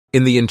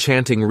In the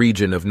enchanting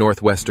region of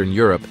northwestern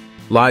Europe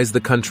lies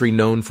the country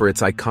known for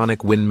its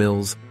iconic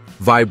windmills,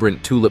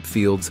 vibrant tulip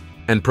fields,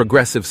 and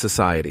progressive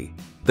society,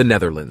 the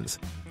Netherlands.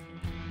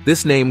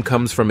 This name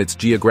comes from its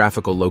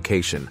geographical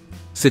location,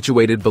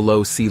 situated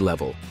below sea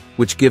level,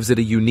 which gives it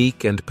a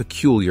unique and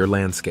peculiar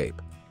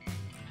landscape.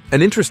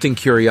 An interesting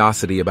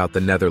curiosity about the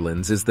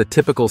Netherlands is the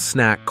typical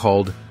snack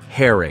called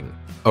herring,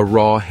 a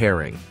raw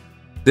herring.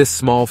 This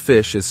small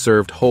fish is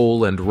served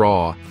whole and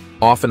raw,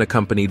 often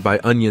accompanied by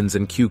onions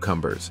and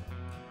cucumbers.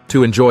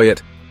 To enjoy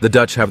it, the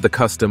Dutch have the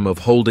custom of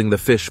holding the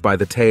fish by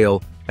the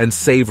tail and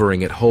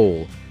savoring it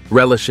whole,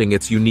 relishing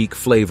its unique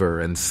flavor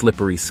and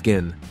slippery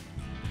skin.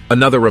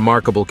 Another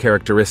remarkable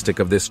characteristic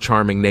of this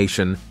charming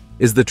nation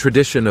is the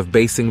tradition of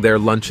basing their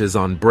lunches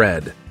on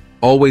bread,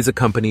 always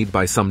accompanied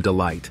by some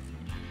delight.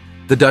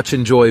 The Dutch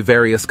enjoy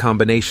various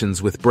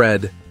combinations with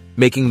bread,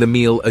 making the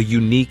meal a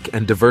unique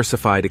and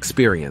diversified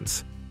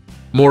experience.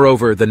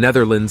 Moreover, the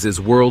Netherlands is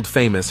world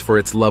famous for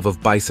its love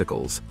of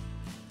bicycles.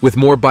 With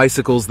more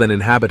bicycles than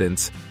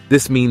inhabitants,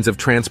 this means of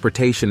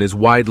transportation is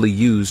widely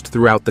used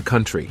throughout the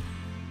country.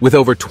 With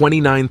over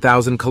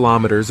 29,000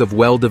 kilometers of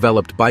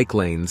well-developed bike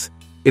lanes,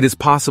 it is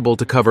possible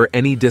to cover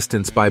any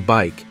distance by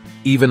bike,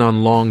 even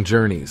on long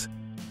journeys.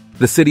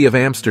 The city of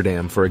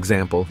Amsterdam, for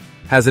example,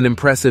 has an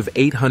impressive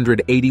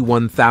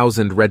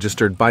 881,000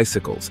 registered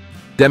bicycles,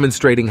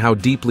 demonstrating how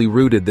deeply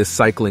rooted this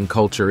cycling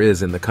culture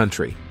is in the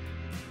country.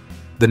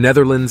 The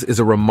Netherlands is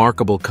a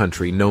remarkable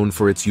country known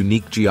for its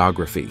unique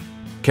geography,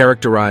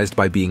 characterized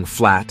by being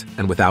flat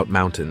and without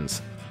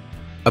mountains.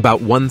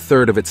 About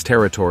one-third of its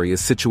territory is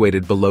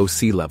situated below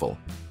sea level.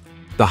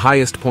 The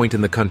highest point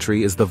in the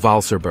country is the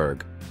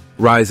Valserberg,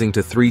 rising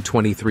to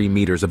 323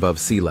 meters above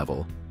sea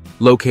level,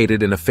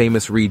 located in a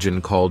famous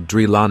region called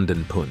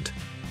Drielandenpunt,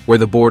 where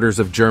the borders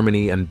of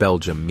Germany and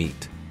Belgium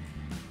meet.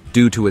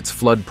 Due to its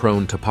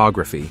flood-prone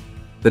topography,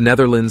 the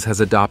Netherlands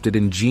has adopted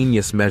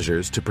ingenious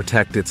measures to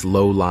protect its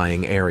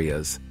low-lying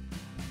areas.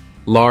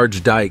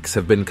 Large dikes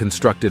have been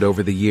constructed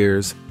over the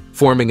years,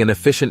 forming an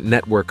efficient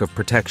network of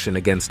protection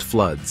against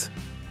floods.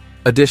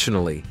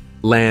 Additionally,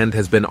 land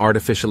has been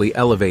artificially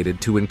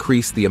elevated to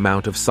increase the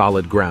amount of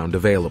solid ground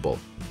available.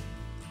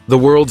 The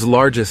world's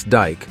largest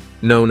dike,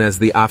 known as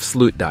the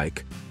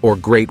Afsluitdijk, or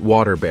Great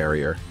Water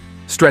Barrier,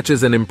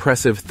 stretches an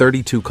impressive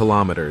 32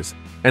 kilometers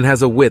and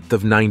has a width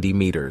of 90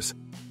 meters.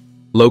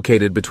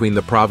 Located between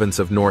the province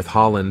of North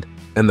Holland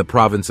and the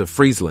province of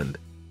Friesland,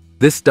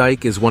 this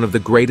dike is one of the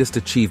greatest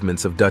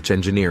achievements of Dutch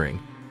engineering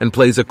and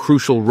plays a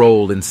crucial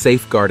role in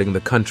safeguarding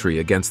the country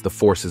against the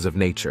forces of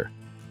nature.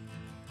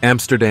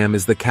 Amsterdam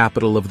is the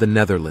capital of the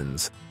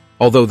Netherlands,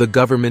 although the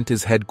government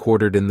is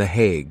headquartered in The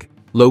Hague,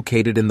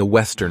 located in the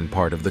western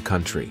part of the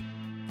country.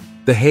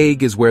 The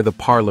Hague is where the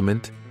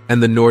Parliament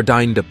and the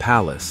Noordeinde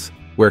Palace,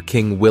 where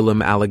King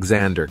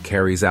Willem-Alexander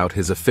carries out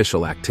his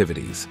official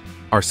activities,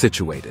 are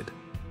situated.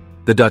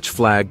 The Dutch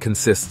flag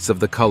consists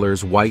of the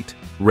colors white,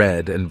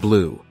 red, and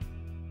blue.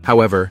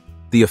 However,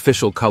 the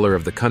official color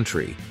of the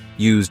country,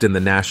 used in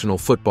the national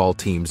football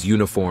team's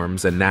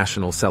uniforms and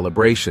national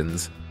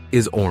celebrations,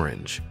 is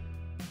orange.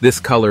 This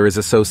color is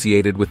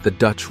associated with the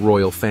Dutch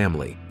royal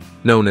family,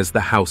 known as the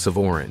House of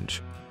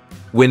Orange.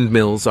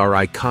 Windmills are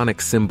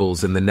iconic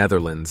symbols in the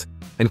Netherlands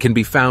and can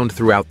be found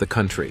throughout the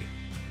country.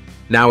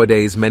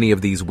 Nowadays, many of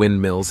these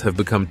windmills have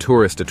become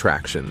tourist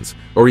attractions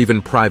or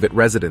even private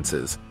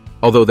residences,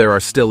 although there are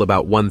still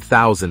about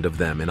 1,000 of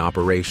them in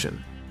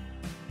operation.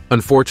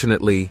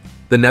 Unfortunately,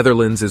 the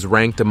Netherlands is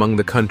ranked among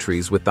the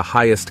countries with the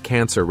highest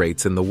cancer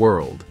rates in the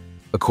world,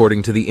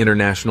 according to the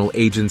International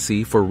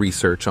Agency for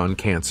Research on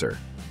Cancer.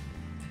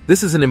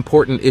 This is an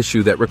important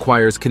issue that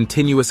requires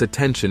continuous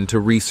attention to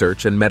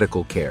research and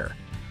medical care.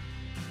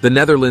 The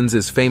Netherlands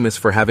is famous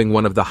for having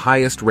one of the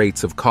highest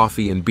rates of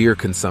coffee and beer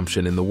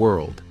consumption in the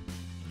world.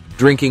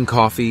 Drinking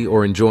coffee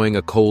or enjoying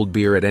a cold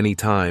beer at any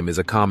time is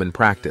a common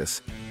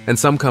practice, and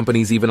some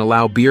companies even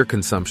allow beer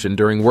consumption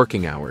during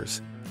working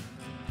hours.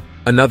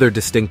 Another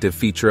distinctive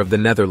feature of the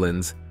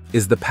Netherlands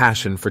is the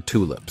passion for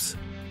tulips.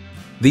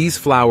 These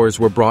flowers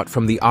were brought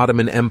from the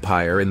Ottoman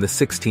Empire in the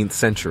 16th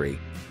century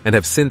and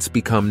have since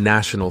become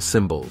national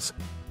symbols.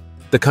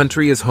 The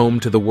country is home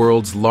to the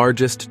world's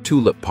largest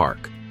tulip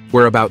park,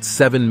 where about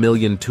 7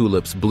 million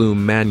tulips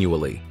bloom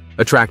manually,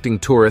 attracting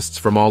tourists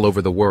from all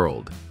over the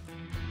world.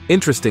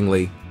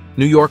 Interestingly,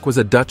 New York was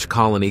a Dutch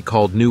colony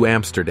called New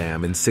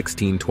Amsterdam in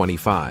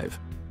 1625.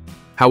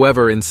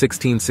 However, in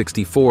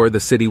 1664, the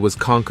city was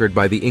conquered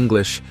by the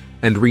English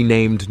and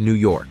renamed New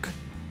York.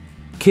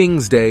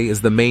 King's Day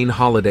is the main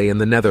holiday in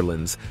the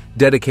Netherlands,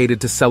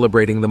 dedicated to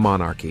celebrating the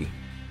monarchy.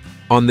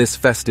 On this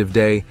festive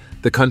day,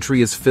 the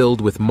country is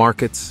filled with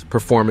markets,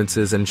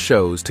 performances, and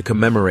shows to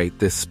commemorate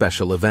this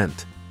special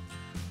event.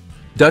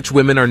 Dutch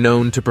women are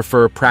known to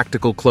prefer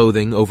practical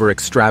clothing over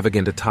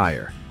extravagant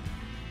attire.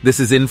 This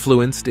is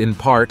influenced, in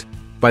part,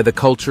 by the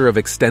culture of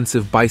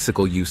extensive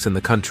bicycle use in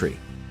the country.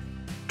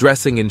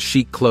 Dressing in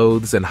chic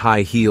clothes and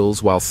high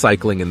heels while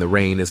cycling in the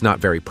rain is not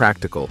very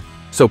practical,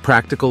 so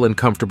practical and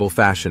comfortable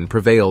fashion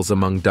prevails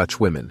among Dutch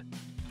women.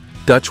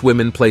 Dutch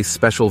women place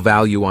special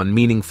value on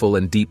meaningful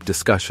and deep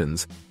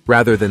discussions,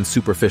 rather than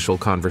superficial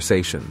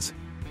conversations.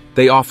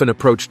 They often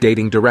approach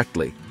dating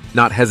directly,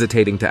 not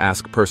hesitating to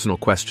ask personal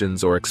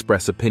questions or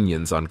express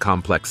opinions on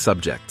complex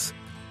subjects.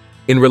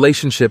 In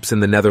relationships in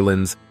the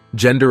Netherlands,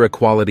 gender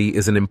equality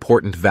is an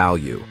important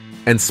value,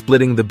 and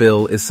splitting the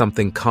bill is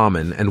something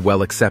common and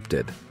well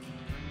accepted.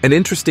 An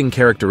interesting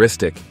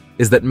characteristic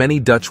is that many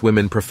Dutch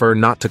women prefer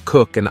not to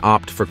cook and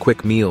opt for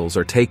quick meals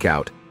or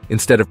takeout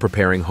instead of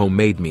preparing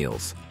homemade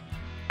meals.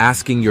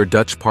 Asking your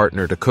Dutch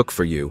partner to cook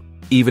for you,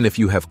 even if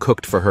you have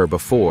cooked for her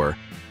before,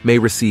 may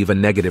receive a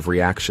negative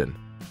reaction.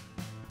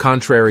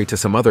 Contrary to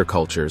some other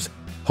cultures,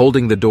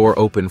 holding the door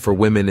open for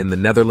women in the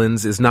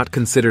Netherlands is not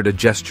considered a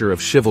gesture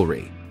of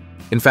chivalry.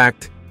 In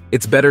fact,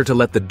 it's better to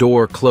let the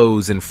door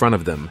close in front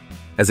of them,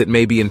 as it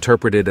may be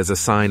interpreted as a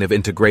sign of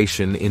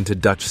integration into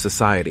Dutch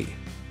society.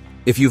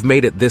 If you've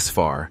made it this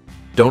far,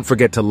 don't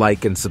forget to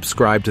like and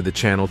subscribe to the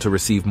channel to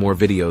receive more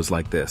videos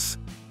like this.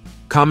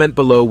 Comment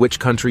below which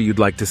country you'd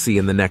like to see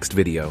in the next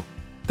video.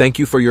 Thank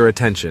you for your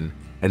attention,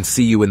 and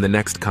see you in the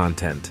next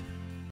content.